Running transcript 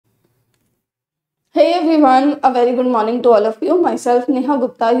Hey everyone, a very good morning to all of you. Myself Neha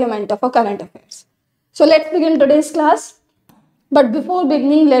Gupta, your mentor for current affairs. So let's begin today's class. But before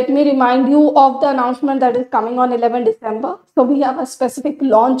beginning, let me remind you of the announcement that is coming on 11 December. So we have a specific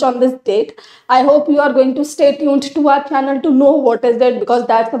launch on this date. I hope you are going to stay tuned to our channel to know what is it, because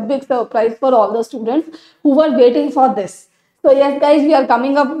that's a big surprise for all the students who were waiting for this. So yes guys, we are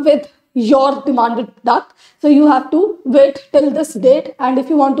coming up with your demanded duck. So you have to wait till this date, and if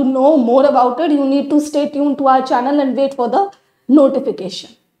you want to know more about it, you need to stay tuned to our channel and wait for the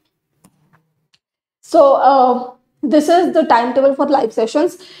notification. So this is the timetable for live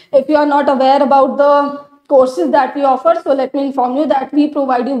sessions. If you are not aware about the courses that we offer, so let me inform you that we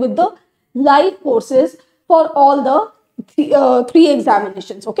provide you with the live courses for all the three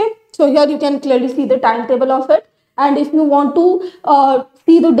examinations. Okay, so here you can clearly see the timetable of it, and if you want to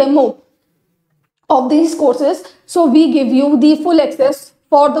see the demo of these courses, so we give you the full access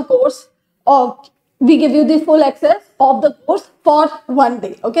for the course of we give you the full access of the course for 1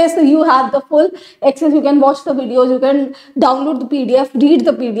 day. Okay, so you have the full access. You can watch the videos, you can download the PDF, read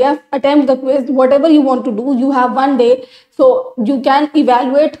the PDF, attempt the quiz, whatever you want to do. You have 1 day, so you can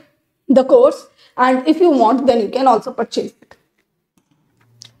evaluate the course, and if you want, then you can also purchase it.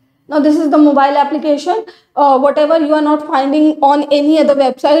 Now this is the mobile application. Whatever you are not finding on any other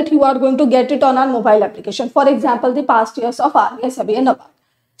website, you are going to get it on our mobile application. For example, the past years of RBI, SEBI and NABARD.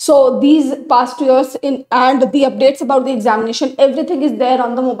 So these past years and the updates about the examination, everything is there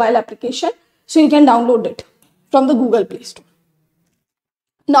on the mobile application. So you can download it from the Google Play Store.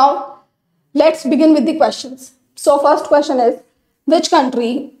 Now let's begin with the questions. So first question is, which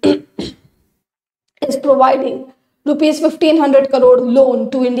country is providing rupees 1500 crore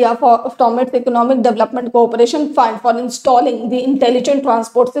loan to India from its Economic Development Cooperation Fund for installing the intelligent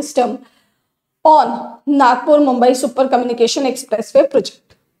transport system on Nagpur-Mumbai Super Communication Expressway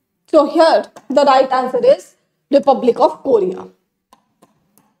project? So here the right answer is Republic of Korea.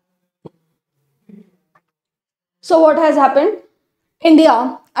 So what has happened?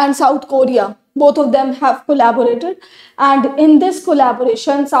 India and South Korea, both of them have collaborated, and in this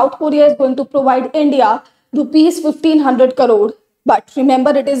collaboration, South Korea is going to provide India rupees 1500 crore. But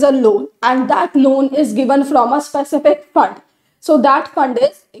remember, it is a loan, and that loan is given from a specific fund. So that fund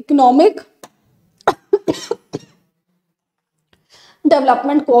is Economic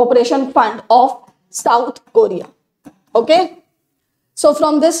Development Cooperation Fund of South Korea. Okay, so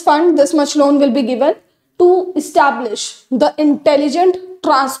from this fund, this much loan will be given to establish the intelligent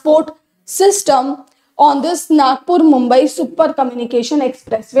transport system on this Nagpur-Mumbai Super Communication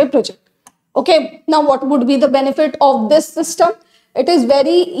Expressway project. Okay, now what would be the benefit of this system? It is very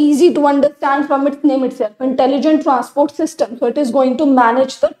easy to understand from its name itself, intelligent transport system. So it is going to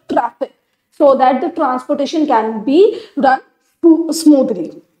manage the traffic so that the transportation can be run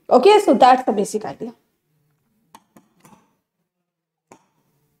smoothly. Okay, so that's the basic idea.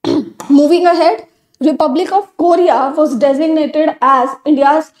 Moving ahead, Republic of Korea was designated as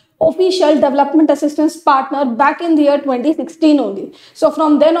India's official development assistance partner back in the year 2016 only. So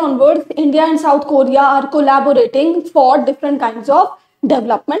from then onwards, India and South Korea are collaborating for different kinds of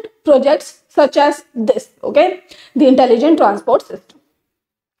development projects such as this, okay, the intelligent transport system.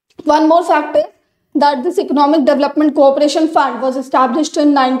 One more fact is that this Economic Development Cooperation Fund was established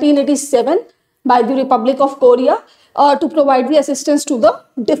in 1987 by the Republic of Korea to provide the assistance to the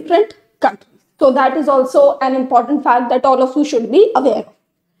different countries. So that is also an important fact that all of you should be aware of.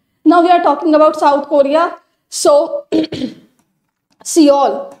 Now we are talking about South Korea. So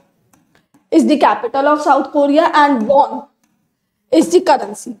Seoul is the capital of South Korea and won is the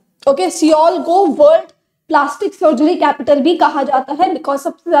currency. Okay, Seoul को world plastic surgery capital भी कहा जाता है, because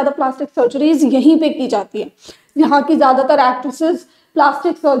सबसे ज्यादा plastic surgeries यहीं पे की जाती है. यहाँ की ज्यादातर एक्ट्रेसेस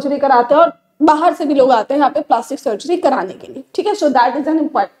प्लास्टिक सर्जरी कराते हैं और बाहर से भी लोग आते हैं यहाँ पे प्लास्टिक सर्जरी कराने के लिए. ठीक है, so that is an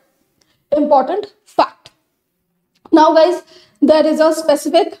important fact. Now guys, there is a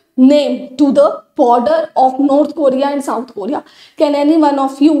specific name to the border of North Korea and South Korea. Can any one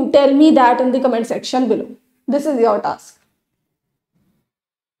of you tell me that in the comment section below? This is your task.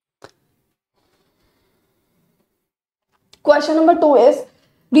 Question number 2 is,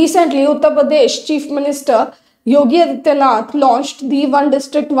 recently Uttar Pradesh Chief Minister Yogi Adityanath launched the One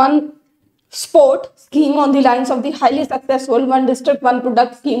District One Sport scheme on the lines of the highly successful One District One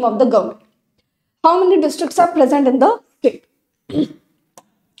Product scheme of the government. How many districts are present in the state?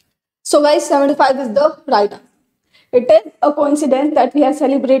 So guys, 75 is the right answer. It is a coincidence that we are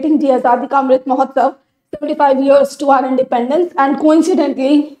celebrating the Azadi Ka Amrit Mahotsav, 75 years to our independence, and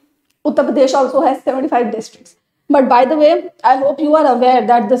coincidentally Uttar Pradesh also has 75 districts. But by the way, I hope you are aware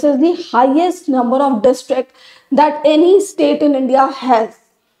that this is the highest number of districts that any state in India has.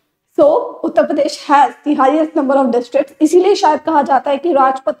 So Uttar Pradesh has the highest number of districts. इसीलिए शायद कहा जाता है कि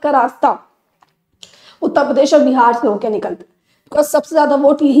राजपथ का रास्ता उत्तर प्रदेश और बिहार से होकर निकलता है, बिकॉज सबसे ज्यादा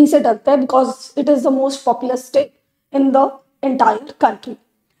वोट यहीं से डलता है, because it is the most populous state in the entire country.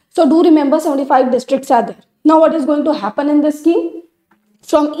 So do remember 75 districts are there. Now what is going to happen in this scheme?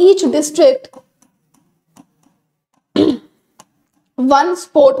 From each district, one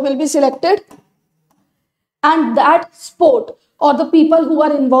sport will be selected, and that sport or the people who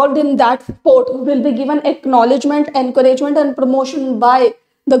are involved in that sport will be given acknowledgement, encouragement and promotion by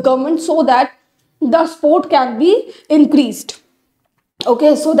the government so that the sport can be increased.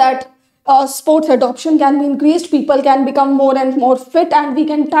 Okay, so that sports adoption can be increased, people can become more and more fit, and we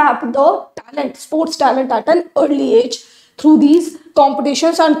can tap the talent, sports talent at an early age through these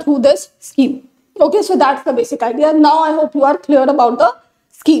competitions and through this scheme. Okay, so that's the basic idea. Now I hope you are clear about the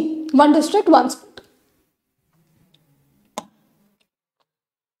scheme. One district, one sport.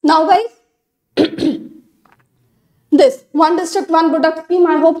 Now guys, this one district, one product scheme,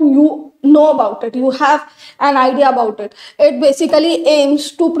 I hope you know about it, you have an idea about it. It basically aims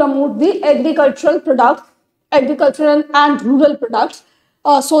to promote the agricultural products, agricultural and rural products,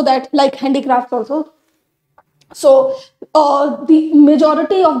 so that like handicrafts also. So the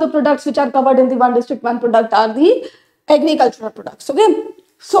majority of the products which are covered in the one district, one product are the agricultural products. Okay,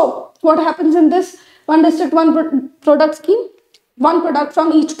 so what happens in this one district, one product scheme? One product from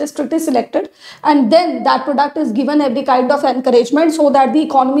each district is selected, and then that product is given every kind of encouragement so that the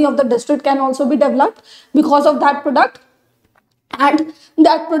economy of the district can also be developed because of that product, and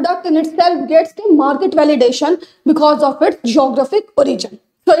that product in itself gets the market validation because of its geographic origin.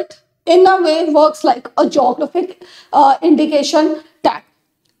 So it in a way works like a geographic indication tag,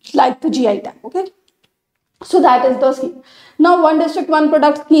 like the GI tag. Okay, so that is the scheme. Now one district, one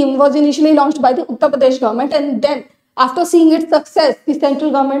product scheme was initially launched by the Uttar Pradesh government, and then after seeing its success, the central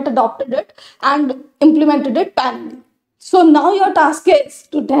government adopted it and implemented it pan-India. So now your task is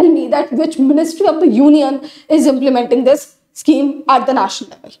to tell me that which ministry of the union is implementing this scheme at the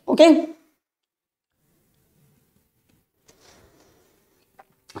national level. Okay.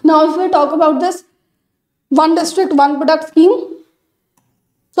 Now if we talk about this one district, one product scheme,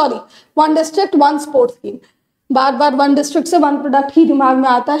 sorry, one district, one sport scheme. Bar bar one district से one product ही दिमाग में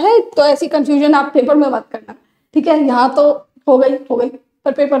आता है, तो ऐसी confusion आप paper में मत करना. ठीक है, यहाँ तो हो गई,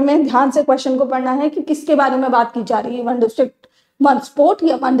 पर पेपर में ध्यान से क्वेश्चन को पढ़ना है कि किसके बारे में बात की जा रही है, वन डिस्ट्रिक्ट वन स्पोर्ट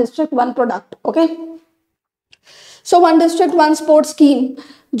या one district one product. Okay, so one district one sport scheme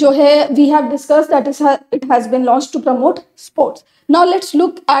जो है we have discuss that is it has been launched to promote sports. Now let's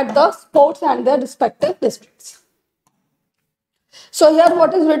look at the sports and their respective districts. So here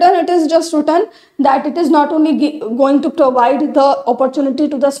what is written, it is just written that it is not only going to provide the opportunity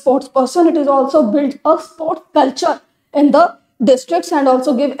to the sports person, it is also build a sports culture in the districts and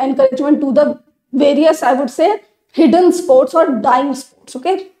also give encouragement to the various, I would say, hidden sports or dying sports.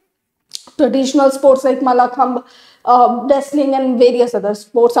 Okay, traditional sports like Malakhamb, wrestling and various other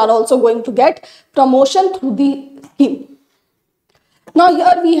sports are also going to get promotion through the scheme. Now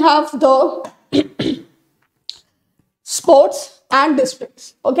here we have the sports and districts,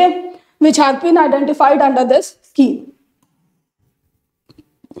 okay, which have been identified under this scheme.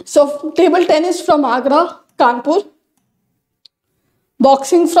 So table tennis from Agra, Kanpur,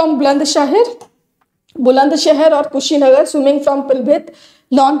 boxing from Bulandshahr or Kushinagar, swimming from Pilbhit,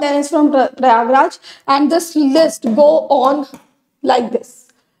 lawn tennis from Prayagraj, and this list go on like this.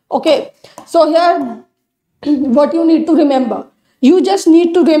 Okay, so here what you need to remember, you just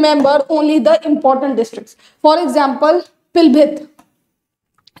need to remember only the important districts. For example, Pilbhit,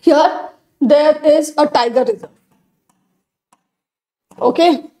 here there is a tiger reserve. Okay,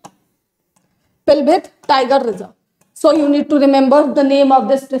 Pilbhit Tiger Reserve. So you need to remember the name of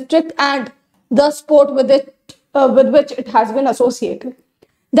this district and the sport with it, with which it has been associated.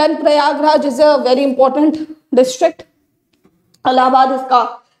 Then Prayagraj is a very important district. Allahabad इसका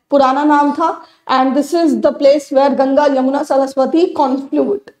पुराना नाम था, and this is the place where Ganga, Yamuna, Saraswati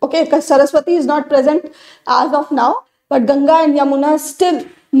confluent. Okay, because Saraswati is not present as of now, but Ganga and Yamuna still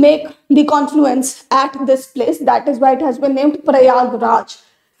make the confluence at this place. That is why it has been named Prayagraj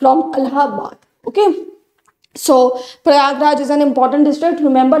from Allahabad. Okay, so Prayagraj is an important district.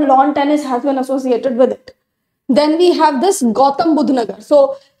 Remember, lawn tennis has been associated with it. Then we have this Gautam Budh Nagar.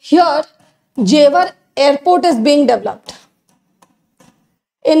 So here Jewar Airport is being developed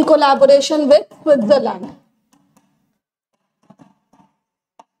in collaboration with Switzerland.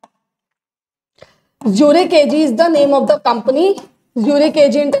 Zurich AG is the name of the company. Zurich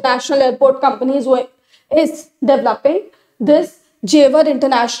AG International Airport Company is developing this Jewar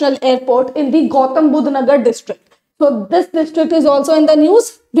International Airport in the Gautam Budh Nagar district. So this district is also in the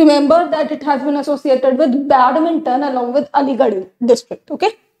news. Remember that it has been associated with badminton along with Aligarh district. Okay.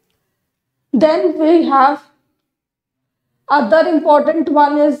 Then we have other important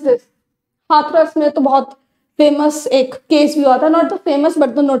one is this. Hathras में तो बहुत famous एक case भी हुआ था, not the famous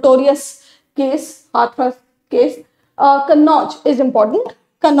but the notorious case, Hathras case. Kannauj is important.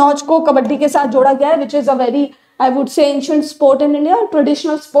 Kannauj को कबड्डी के साथ जोड़ा गया है, which is a very, I would say, ancient sport in India.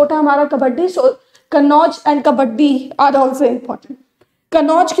 Traditional sport है हमारा kabaddi. So Kannauj and kabaddi are also important.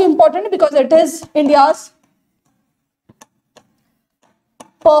 Kannauj की important because it is India's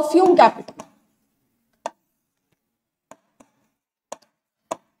perfume capital.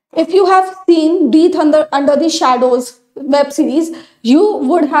 If you have seen Breathe Under the Shadows web series, you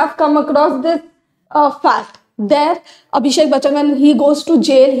would have come across this fact. There, Abhishek Bachchan, when he goes to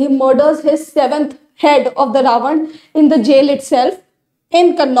jail, he murders his seventh head of the Ravan in the jail itself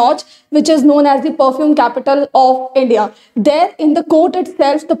in Kannauj, which is known as the perfume capital of India. There, in the court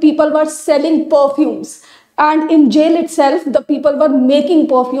itself, the people were selling perfumes. And in jail itself, the people were making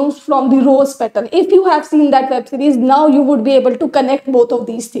perfumes from the rose petal. If you have seen that web series, now you would be able to connect both of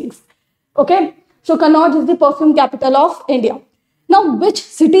these things. Okay. So Kannauj is the perfume capital of India. Now, which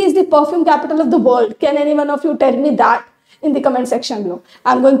city is the perfume capital of the world? Can any one of you tell me that in the comment section below?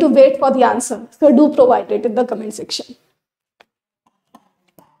 I'm going to wait for the answer. So do provide it in the comment section.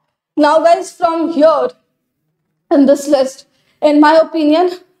 Now guys, from here in this list, in my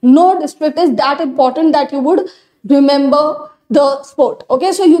opinion, no district is that important that you would remember the sport.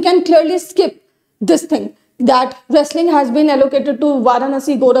 Okay, so you can clearly skip this thing that wrestling has been allocated to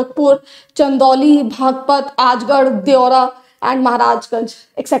Varanasi, Gorakhpur, Chandauli, Bhagpat, Ajgarh, Deora and Maharajganj,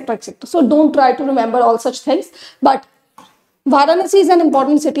 etc. etc. So don't try to remember all such things. But Varanasi is an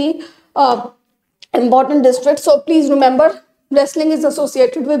important city, important district. So please remember, wrestling is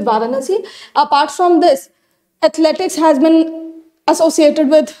associated with Varanasi. Apart from this, athletics has been associated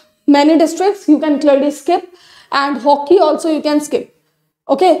with many districts. You can clearly skip, and hockey also you can skip.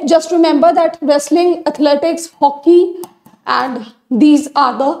 Okay, just remember that wrestling, athletics, hockey, and these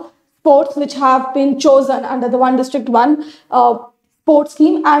are the sports which have been chosen under the one district one sports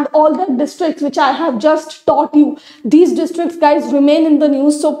scheme. And all the districts which I have just taught you, these districts guys remain in the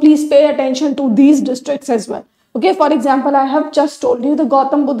news, so please pay attention to these districts as well. Okay, for example, I have just told you the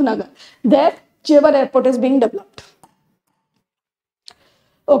Gautam Budh Nagar, there Jewar Airport is being developed.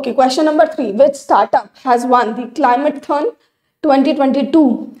 Okay, question number 3. Which startup has won the Climathon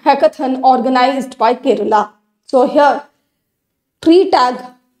 2022 hackathon organized by Kerala? So here,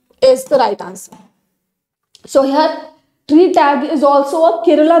 3tag is the right answer. So here, 3tag is also a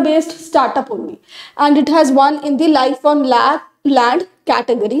Kerala-based startup only, and it has won in the Life on Land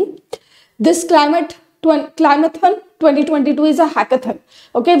category. This Climathon 2022 is a hackathon,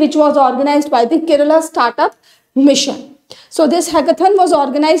 okay, which was organized by the Kerala Startup Mission. So this hackathon was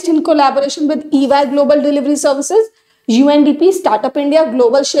organized in collaboration with EY Global Delivery Services, UNDP, Startup India,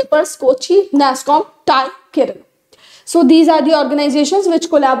 Global Shapers, Kochi, NASSCOM, TIE, Kerala. So these are the organizations which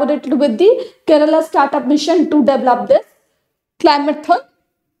collaborated with the Kerala Startup Mission to develop this Climathon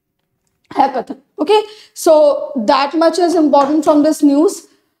hackathon. Okay, so that much is important from this news.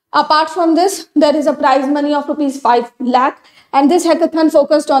 Apart from this, there is a prize money of ₹5 lakh, and this hackathon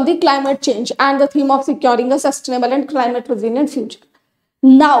focused on the climate change and the theme of securing a sustainable and climate resilient future.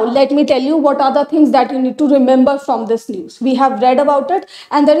 Now, let me tell you what are the things that you need to remember from this news. We have read about it,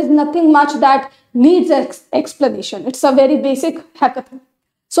 and there is nothing much that needs explanation. It's a very basic hackathon.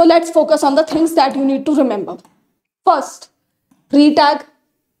 So let's focus on the things that you need to remember. First, 3tag,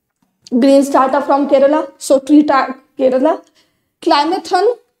 green startup from Kerala. So 3tag Kerala.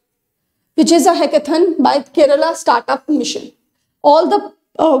 Climathon, which is a hackathon by Kerala Startup Mission. All the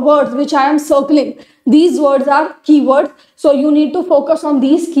words which I am circling, these words are keywords. So you need to focus on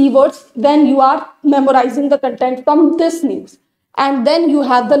these keywords when you are memorizing the content from this news. And then you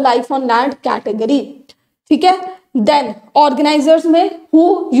have the Life on Land category. Okay? Then organizers mein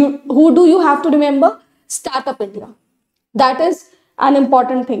who do you have to remember? Startup India. That is an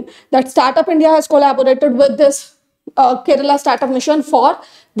important thing. That Startup India has collaborated with this Kerala Startup Mission for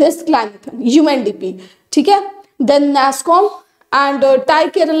this Climathon, UNDP. ठीक है? Then NASSCOM and TIE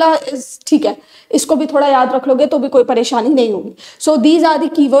Kerala is ठीक है. इसको भी थोड़ा याद रख लोगे तो भी कोई परेशानी नहीं होगी. So these are the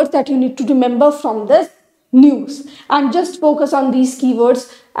keywords that you need to remember from this news, and just focus on these keywords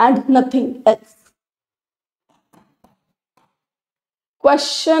and nothing else.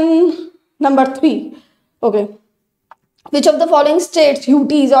 Question number 3. Okay. Which of the following states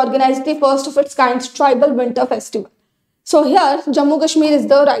UTs organized the first of its kind tribal winter festival? So here Jammu Kashmir is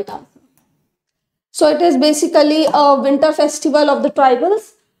the right answer. So it is basically a winter festival of the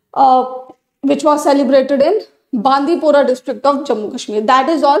tribals which was celebrated in Bandipora district of Jammu Kashmir. That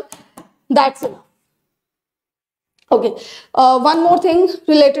is all. That's enough. Okay. One more thing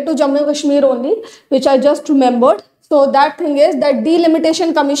related to Jammu Kashmir only, which I just remembered. So that thing is that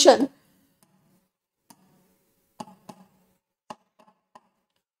Delimitation Commission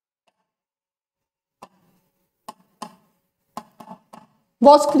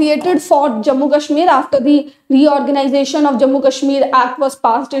was created for Jammu Kashmir after the reorganization of Jammu Kashmir Act was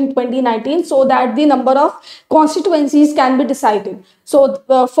passed in 2019, so that the number of constituencies can be decided. So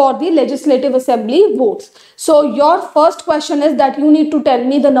for the legislative assembly votes. So your first question is that you need to tell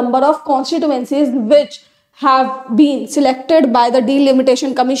me the number of constituencies which have been selected by the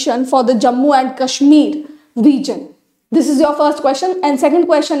Delimitation Commission for the Jammu and Kashmir region. This is your first question. And second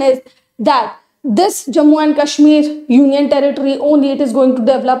question is that this Jammu and Kashmir Union Territory only, it is going to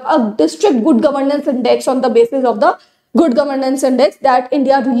develop a district good governance index on the basis of the good governance index that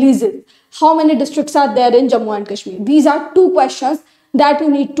India releases. How many districts are there in Jammu and Kashmir? These are two questions that you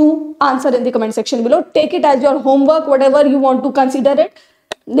need to answer in the comment section below. Take it as your homework, whatever you want to consider it.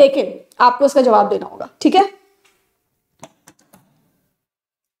 लेकिन आपको इसका जवाब देना होगा, ठीक है?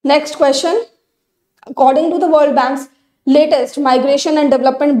 Next question. According to the World Bank's latest Migration and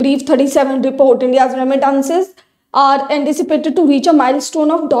Development Brief 37 report, India's remittances are anticipated to reach a milestone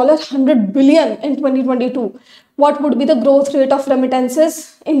of $100 billion in 2022. What would be the growth rate of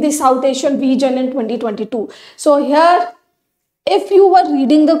remittances in the South Asian region in 2022? So here, if you were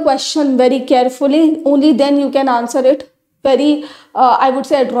reading the question very carefully, only then you can answer it very, I would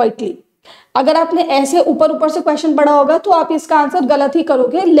say, adroitly. अगर आपने ऐसे ऊपर से question पढ़ा होगा तो आप इसका आंसर गलत ही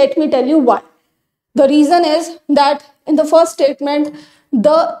करोगे. Let me tell you why. The reason is that in the first statement,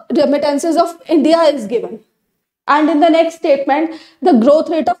 the remittances of India is given. And in the next statement, the growth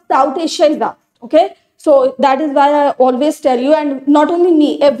rate of South Asia is asked. Okay. So that is why I always tell you, and not only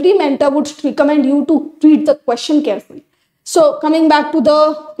me, every mentor would recommend you to read the question carefully. So coming back to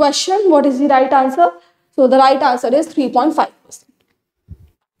the question, what is the right answer? So the right answer is 3.5%.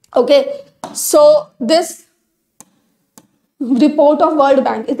 Okay. So this report of World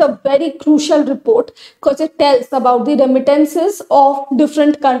Bank is a very crucial report because it tells about the remittances of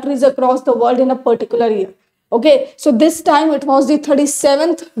different countries across the world in a particular year. Okay, so this time it was the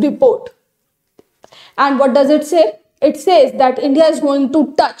 37th report. And what does it say? It says that India is going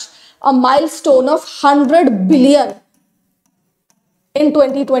to touch a milestone of 100 billion in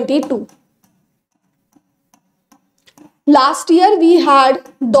 2022. Last year we had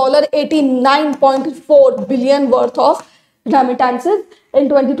 $89.4 billion worth of remittances in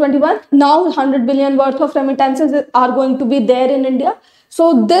 2021. Now 100 billion worth of remittances are going to be there in India.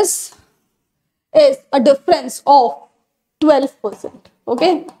 So this is a difference of 12%.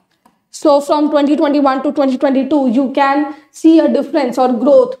 Okay. So from 2021 to 2022, you can see a difference or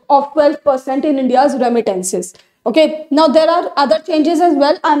growth of 12% in India's remittances. Okay, now there are other changes as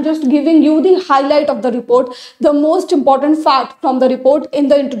well. I'm just giving you the highlight of the report, the most important fact from the report in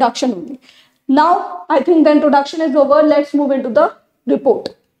the introduction only. Now, I think the introduction is over. Let's move into the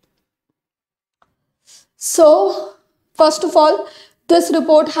report. So, first of all, this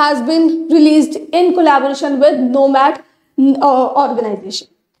report has been released in collaboration with NABARD organization.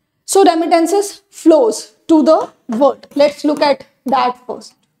 So, remittances flows to the world. Let's look at that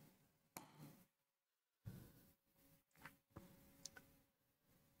first.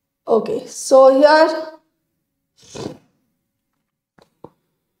 Okay, so here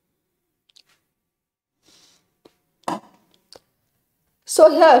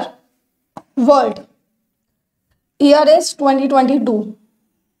world year is 2022.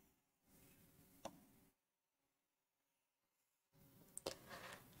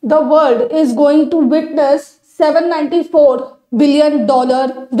 The world is going to witness $794 billion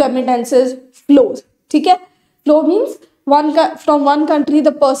remittances flows. Okay? Flow means from one country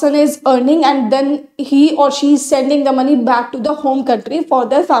the person is earning and then he or she is sending the money back to the home country for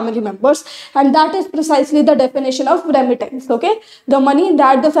their family members, and that is precisely the definition of remittance. Okay, the money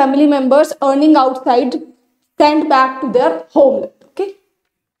that the family members earning outside send back to their homeland. Okay,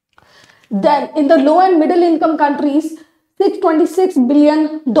 then in the low and middle income countries, $626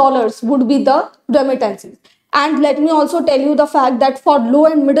 billion would be the remittances. And let me also tell you the fact that for low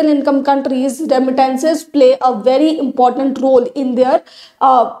and middle income countries, remittances play a very important role in their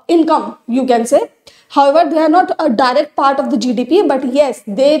income, you can say. However, they are not a direct part of the GDP, but yes,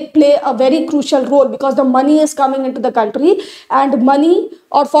 they play a very crucial role because the money is coming into the country, and money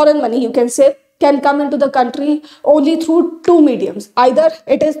or foreign money, you can say, can come into the country only through two mediums. Either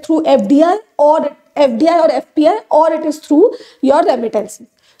it is through FDI or FPI, or it is through your remittances.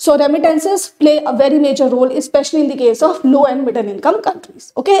 So remittances play a very major role, especially in the case of low and middle income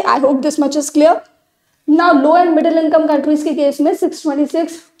countries. Okay, I hope this much is clear. Now low and middle income countries के case में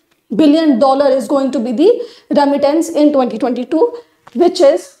 $626 billion is going to be the remittance in 2022, which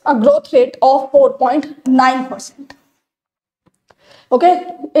is a growth rate of 4.9%. Okay,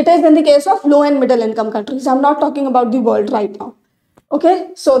 it is in the case of low and middle income countries. I'm not talking about the world right now.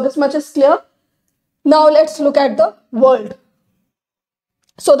 Okay, so this much is clear. Now let's look at the world.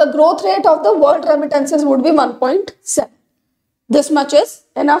 So the growth rate of the world remittances would be 1.7. This much is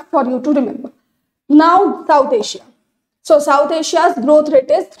enough for you to remember. Now South Asia. So South Asia's growth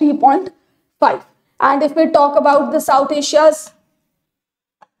rate is 3.5. And if we talk about the South Asia's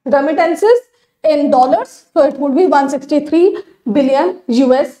remittances in dollars, so it would be 163 billion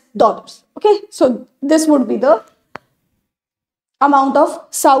US dollars. Okay, so this would be the amount of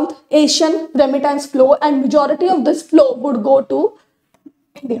South Asian remittance flow, and majority of this flow would go to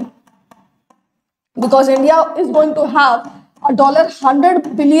India, because India is going to have a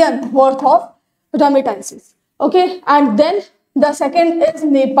 $100 billion worth of remittances. Okay, and then the second is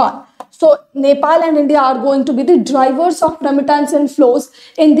Nepal. So Nepal and India are going to be the drivers of remittance and flows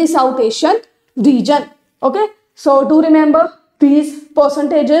in the South Asian region. Okay, so do remember these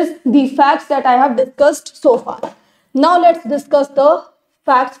percentages, the facts that I have discussed so far. Now let's discuss the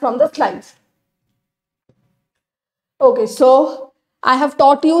facts from the slides. Okay, so I have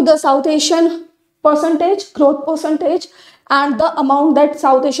taught you the South Asian percentage, growth percentage, and the amount that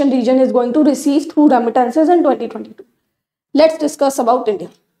South Asian region is going to receive through remittances in 2022. Let's discuss about India.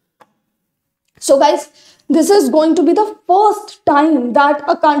 So guys, this is going to be the first time that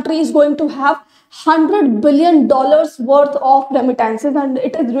a country is going to have $100 billion worth of remittances, and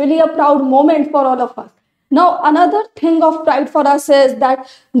it is really a proud moment for all of us. Now, another thing of pride for us is that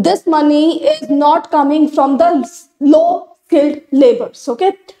this money is not coming from the low skilled laborers.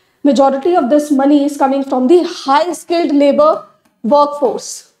 Okay, majority of this money is coming from the high skilled labor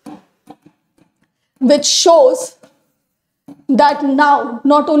workforce, which shows that now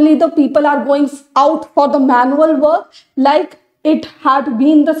not only the people are going out for the manual work like it had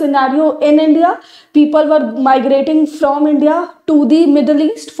been the scenario in India. People were migrating from India to the Middle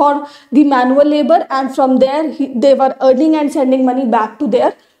East for the manual labor, and from there they were earning and sending money back to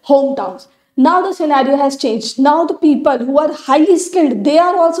their hometowns. Now the scenario has changed. Now the people who are highly skilled, they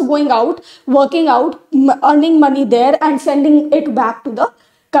are also going out, working out, earning money there and sending it back to the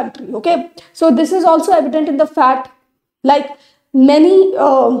country. Okay, so this is also evident in the fact like many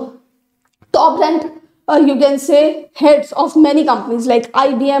top ranked you can say heads of many companies like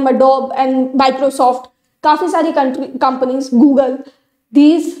IBM, Adobe and Microsoft, काफी सारी companies, Google,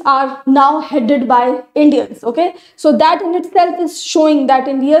 these are now headed by Indians. Okay, so that in itself is showing that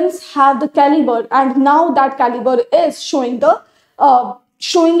Indians have the caliber, and now that caliber is showing the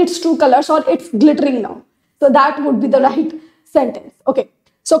showing its true colors, or it's glittering now. So that would be the right sentence. Okay,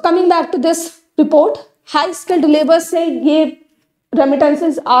 so coming back to this report, high skilled labor से ये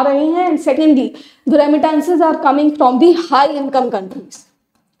remittances आ रहे हैं, and secondly the remittances are coming from the high income countries.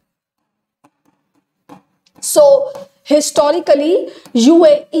 So historically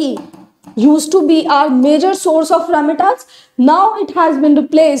UAE used to be our major source of remittance. Now it has been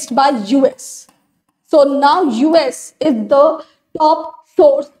replaced by US. So now US is the top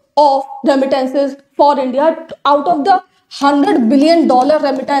source of remittances for India. Out of the $100 billion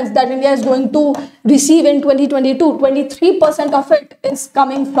remittance that India is going to receive in 2022, 23% of it is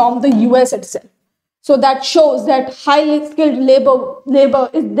coming from the US itself. So that shows that highly skilled labor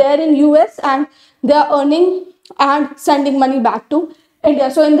is there in US, and they are earning and sending money back to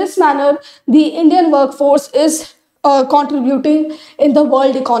India. So in this manner, the Indian workforce is contributing in the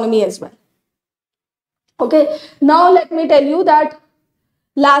world economy as well. Okay, now let me tell you that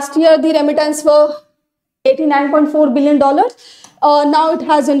last year the remittance were $89.4 billion. Now it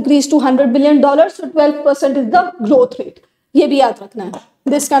has increased to $100 billion. So 12% is the growth rate. ये भी याद रखना है.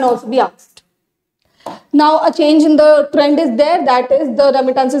 This can also be asked. Now a change in the trend is there. That is, the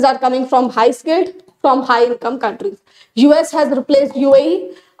remittances are coming from high skilled, from high income countries. US has replaced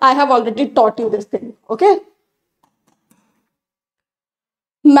UAE. I have already taught you this thing. Okay.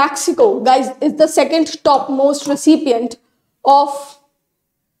 Mexico, guys, is the second topmost recipient of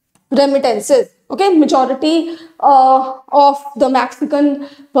remittances. Okay, majority of the Mexican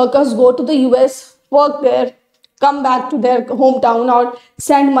workers go to the US, work there, come back to their hometown or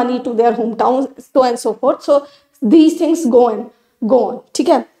send money to their hometowns, so and so forth. So these things go on.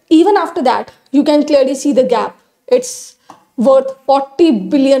 Okay? Even after that, you can clearly see the gap. It's worth $40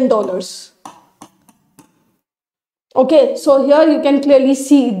 billion. Okay, so here you can clearly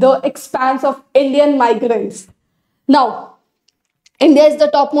see the expanse of Indian migrants. Now, India is the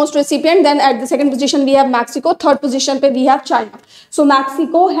topmost recipient. Then at the second position we have Mexico. Third position pe we have China. So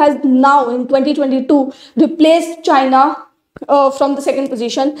Mexico has now in 2022 replaced China from the second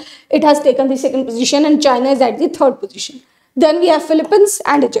position. It has taken the second position, and China is at the third position. Then we have Philippines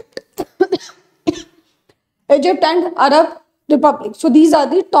and Egypt. Egypt and Arab Republic. So these are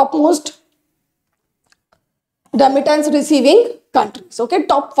the topmost remittance receiving countries. Okay,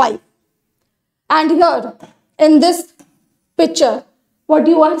 top 5. And here in this picture, what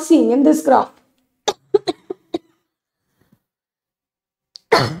you are seeing in this graph,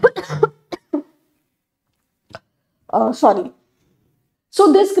 sorry.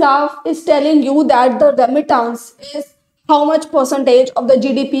 So this graph is telling you that the remittance is how much percentage of the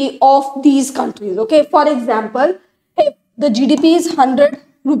GDP of these countries. Okay, for example, if the GDP is 100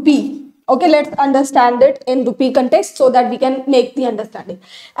 rupee, okay, let's understand it in rupee context so that we can make the understanding.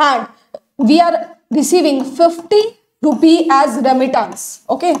 And we are receiving 50 rupee as remittance.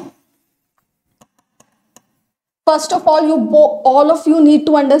 Okay. First of all, all of you need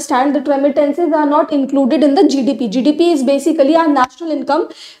to understand that remittances are not included in the GDP. GDP is basically our national income,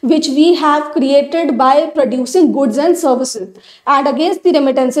 which we have created by producing goods and services. And against the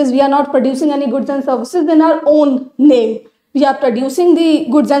remittances, we are not producing any goods and services in our own name. We are producing the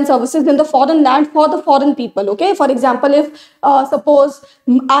goods and services in the foreign land for the foreign people. Okay. For example, if suppose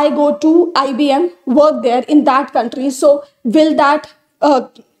I go to IBM, work there in that country, so will that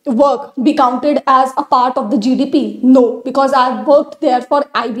work be counted as a part of the GDP? No, because I've worked there for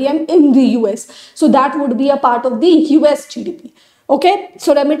IBM in the US. So that would be a part of the US GDP. Okay,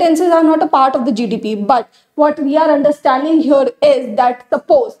 so remittances are not a part of the GDP. But what we are understanding here is that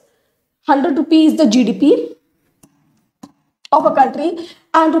suppose 100 rupees is the GDP of a country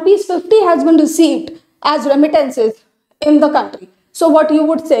and rupees 50 has been received as remittances in the country. So what you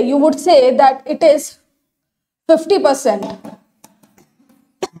would say? You would say that it is 50%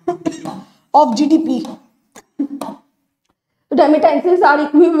 of GDP. Remittances are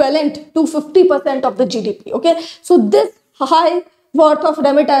equivalent to 50% of the GDP. Okay, so this high worth of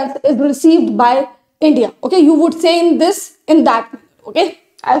remittance is received by India. Okay, you would say in this, in that. Okay,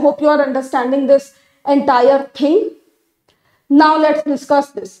 I hope you are understanding this entire thing. Now let's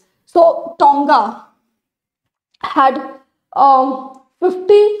discuss this. So Tonga had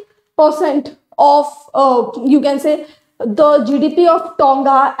 50% of you can say the GDP of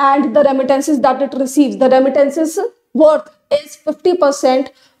Tonga and the remittances that it receives. The remittances worth is 50%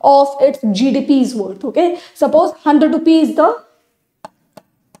 of its GDP's worth. Okay, suppose 100 rupees the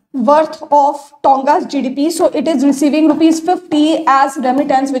worth of Tonga's GDP, so it is receiving rupees 50 as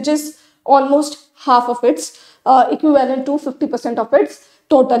remittance, which is almost half of its equivalent to 50% of its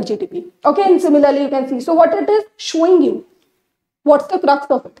total GDP. Okay, and similarly you can see. So what it is showing you, what's the crux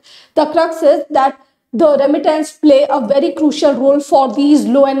of it? The crux is that the remittance play a very crucial role for these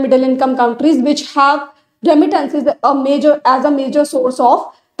low and middle income countries, which have remittances as a major source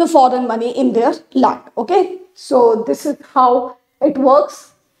of the foreign money in their land. Okay, so this is how it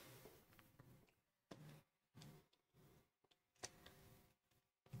works.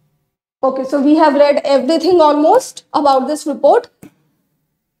 Okay, so we have read everything almost about this report.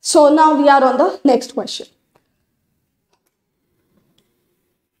 So now we are on the next question.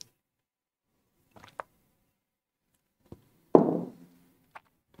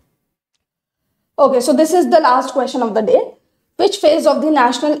 Okay, so this is the last question of the day. Which phase of the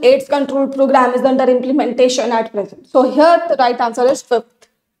National AIDS Control Program is under implementation at present? So here the right answer is 5th.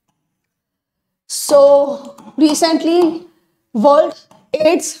 So recently World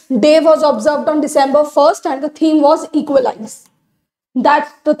AIDS Day was observed on December 1st and the theme was equalize.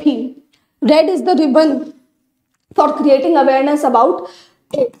 That's the theme. Red is the ribbon for creating awareness about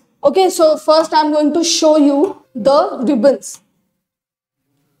AIDS. Okay, so first I'm going to show you the ribbons.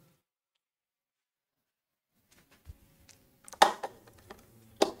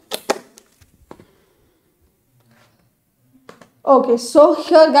 Okay, so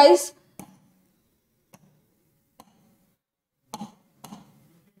here guys,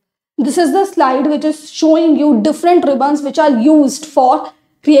 this is the slide which is showing you different ribbons which are used for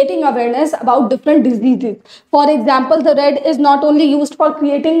creating awareness about different diseases. For example, the red is not only used for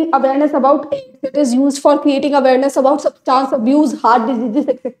creating awareness about AIDS, it is used for creating awareness about substance abuse, heart diseases,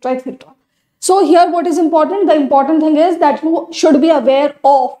 etc. etc. So here what is important? The important thing is that you should be aware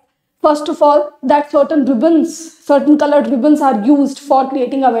of, first of all, that certain ribbons, certain colored ribbons are used for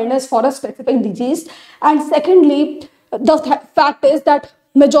creating awareness for a specific disease. And secondly, the fact is that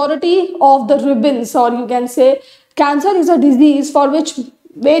majority of the ribbons, or you can say cancer is a disease for which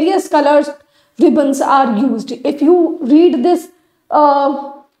various colored ribbons are used. If you read this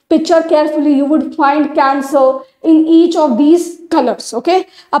picture carefully, you would find cancer in each of these colors. Okay,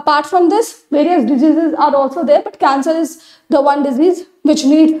 apart from this, various diseases are also there, but cancer is the one disease which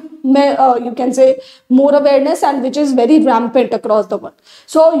needs you can say more awareness and which is very rampant across the world.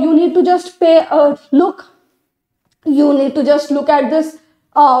 So you need to just pay a look, you need to just look at this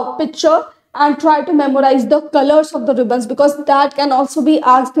picture and try to memorize the colors of the ribbons, because that can also be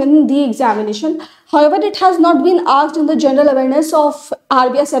asked in the examination. However, it has not been asked in the general awareness of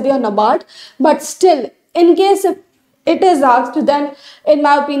RBI, SEBI or NABARD, but still, in case if it is asked, then in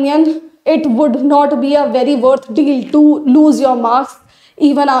my opinion, it would not be a very worth deal to lose your marks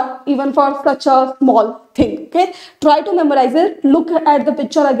even for such a small thing. Okay, try to memorize it, look at the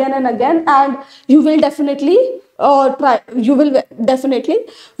picture again and again, and you will definitely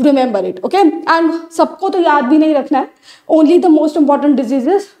remember it. Okay, and सबको तो याद भी नहीं रखना है, only the most important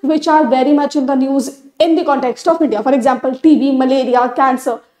diseases which are very much in the news in the context of India. For example, TB, malaria,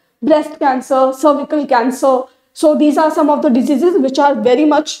 cancer, breast cancer, cervical cancer. So these are some of the diseases which are very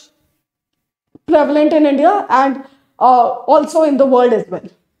much prevalent in India and also in the world as well.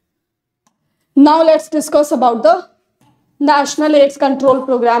 Now let's discuss about the National AIDS Control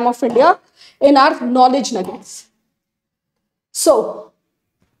Program of India in our knowledge nuggets. So,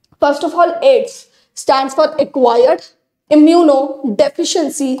 first of all, AIDS stands for Acquired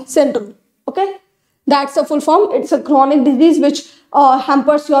Immunodeficiency Syndrome. Okay, that's a full form. It's a chronic disease which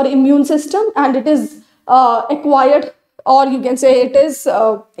hampers your immune system, and it is acquired, or you can say it is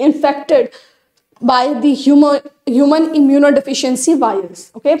infected by the human immunodeficiency virus.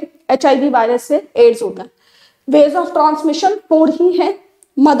 Okay, HIV virus से AIDS होता है. Ways of transmission 4 ही हैं: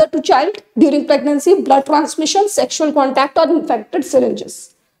 mother to child, during pregnancy, blood transmission, sexual contact, or infected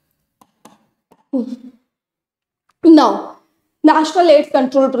syringes. Now, National AIDS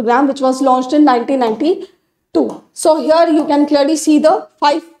Control Program, which was launched in 1992. So here you can clearly see the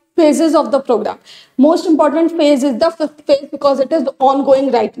 5 phases of the program. Most important phase is the 5th phase because it is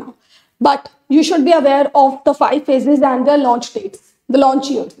ongoing right now. But you should be aware of the 5 phases and their launch dates, the launch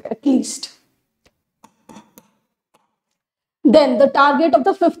years at least. Then the target of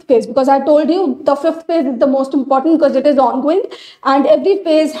the 5th phase, because I told you the 5th phase is the most important because it is ongoing and every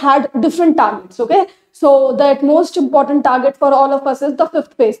phase had different targets. Okay, so that most important target for all of us is the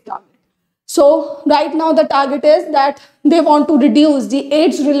 5th phase target. So right now the target is that they want to reduce the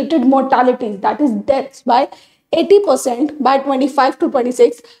AIDS related mortality, that is deaths, by 80% by 25 to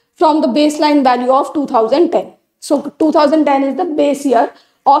 26 from the baseline value of 2010. So 2010 is the base year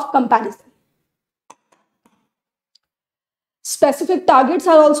of comparison. Specific targets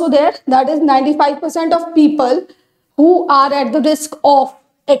are also there, that is 95% of people who are at the risk of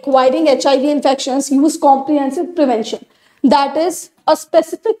acquiring HIV infections use comprehensive prevention. That is a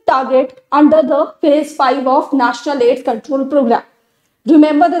specific target under the phase 5 of National AIDS Control Program.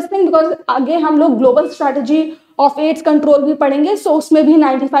 Remember this thing because आगे हम लोग global strategy of AIDS control भी पढ़ेंगे, so उसमें भी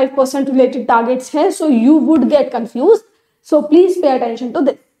 95% related targets है, so you would get confused. So please pay attention to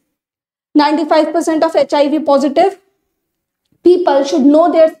this. 95% of HIV positive people should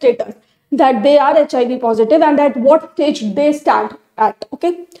know their status, that they are HIV positive and at what stage they stand at.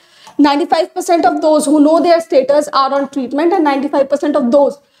 Okay, 95% of those who know their status are on treatment and 95% of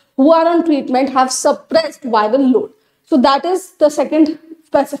those who are on treatment have suppressed viral load. So that is the second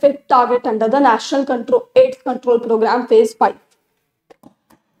specific target under the National AIDS Control Program phase 5.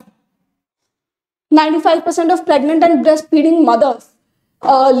 95% of pregnant and breastfeeding mothers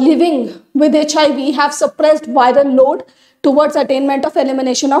living with HIV have suppressed viral load towards attainment of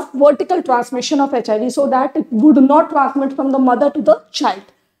elimination of vertical transmission of HIV so that it would not transmit from the mother to the child.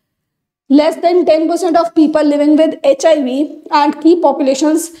 Less than 10% of people living with HIV and key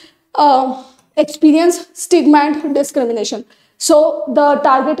populations experience stigma and discrimination. So the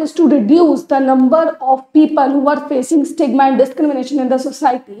target is to reduce the number of people who are facing stigma and discrimination in the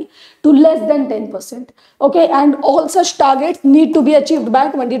society to less than 10%. Okay, and all such targets need to be achieved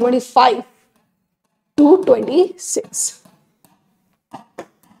by 2025 to 26.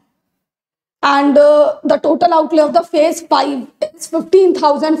 And the total outlay of the phase 5 is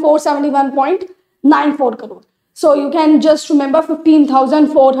 15,471.94 crore. So you can just remember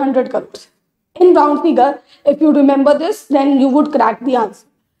 15,400 crores. In round figure, if you remember this, then you would crack the answer.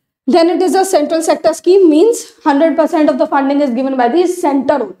 Then it is a central sector scheme, means 100% of the funding is given by the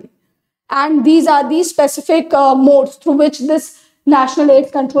center only. And these are the specific modes through which this National AIDS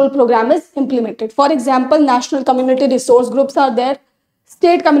Control Program is implemented. For example, national community resource groups are there,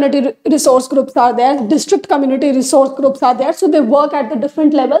 state community resource groups are there, district community resource groups are there. So they work at the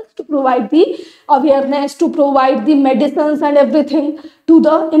different levels to provide the awareness, to provide the medicines and everything to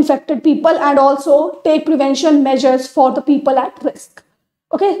the infected people and also take prevention measures for the people at risk.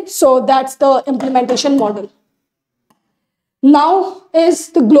 Okay, so that's the implementation model. Now is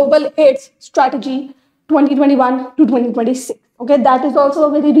the global AIDS strategy 2021 to 2026. Okay, that is also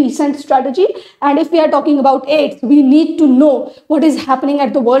a very recent strategy. And if we are talking about AIDS, we need to know what is happening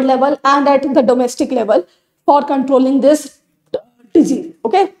at the world level and at the domestic level for controlling this disease.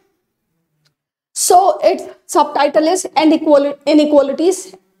 Okay, so its subtitle is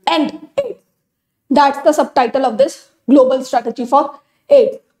Inequalities and AIDS. That's the subtitle of this global strategy for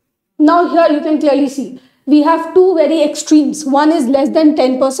AIDS. Now here you can clearly see we have two very extremes. One is less than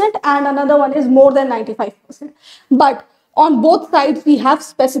 10% and another one is more than 95%. But on both sides we have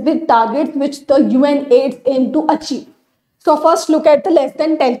specific targets which the UN AIDS aim to achieve. So first look at the less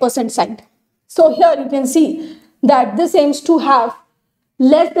than 10% side. So here you can see that this aims to have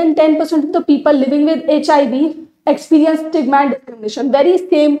less than 10% of the people living with HIV experience stigma and discrimination. Very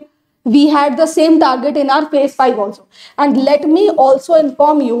same, we had the same target in our phase 5 also. And let me also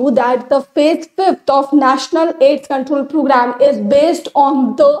inform you that the phase 5th of National AIDS Control Program is based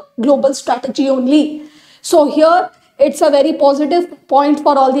on the global strategy only. So here it's a very positive point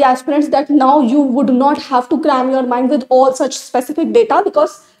for all the aspirants that now you would not have to cram your mind with all such specific data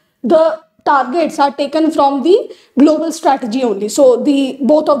because the targets are taken from the global strategy only. So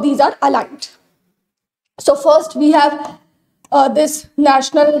both of these are aligned. So first we have this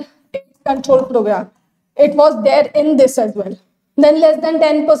National AIDS Control Program. It was there in this as well. Then less than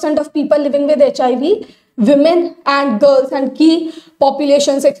 10% of people living with HIV, women and girls and key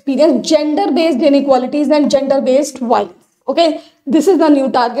populations experience gender-based inequalities and gender-based violence. Okay, this is the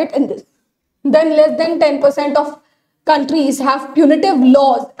new target in this. Then less than 10% of countries have punitive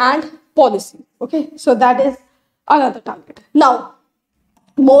laws and policy. Okay, so that is another target. Now,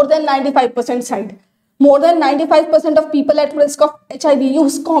 more than 95% side. More than 95% of people at risk of HIV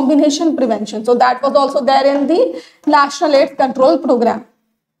use combination prevention. So that was also there in the National AIDS Control Program.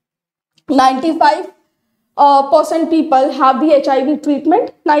 95% people have the HIV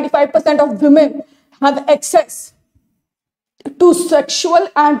treatment. 95% of women have access to sexual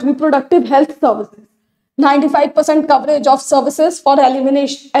and reproductive health services. 95% coverage of services for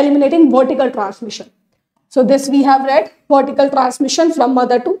eliminating vertical transmission. So this we have read, vertical transmission from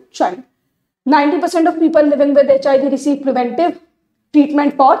mother to child. 90% of people living with HIV receive preventive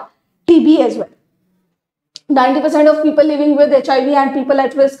treatment for TB as well. 90% of people living with HIV and people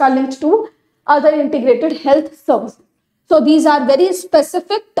at risk are linked to other integrated health services. So these are very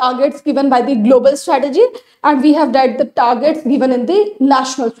specific targets given by the global strategy and we have read the targets given in the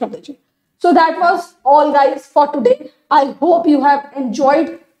national strategy. So that was all guys for today. I hope you have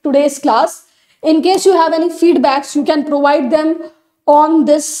enjoyed today's class. In case you have any feedbacks, you can provide them on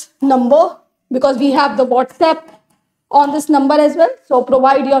this number because we have the WhatsApp on this number as well. So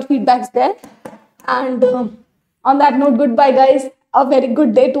provide your feedbacks there. And on that note, goodbye guys. A very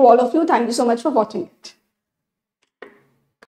good day to all of you. Thank you so much for watching it.